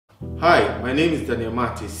Hi, my name is Daniel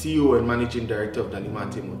Mate, CEO and Managing Director of Daniel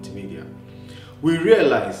Mate Multimedia. We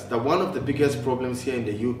realize that one of the biggest problems here in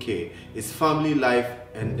the UK is family life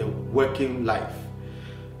and the working life.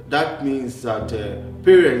 That means that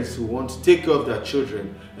parents who want to take care of their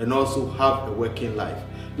children and also have a working life.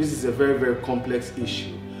 This is a very complex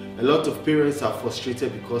issue. A lot of parents are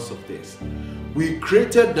frustrated because of this. We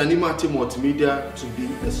created Daniel Mate Multimedia to be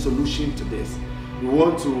a solution to this. We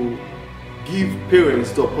want to give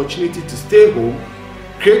parents the opportunity to stay home,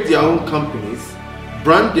 create their own companies,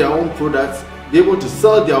 brand their own products, be able to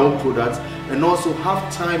sell their own products, and also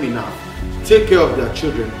have time enough to take care of their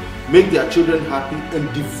children, make their children happy,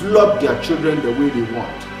 and develop their children the way they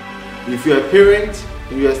want. If you're a parent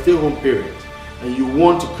and you're a stay-home parent and you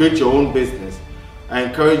want to create your own business, I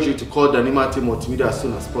encourage you to call Daniel Mate Multimedia as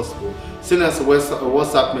soon as possible. Send us a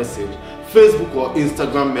WhatsApp message, Facebook or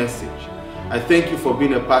Instagram message. I thank you for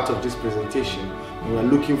being a part of this presentation, and we are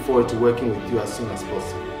looking forward to working with you as soon as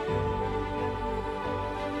possible.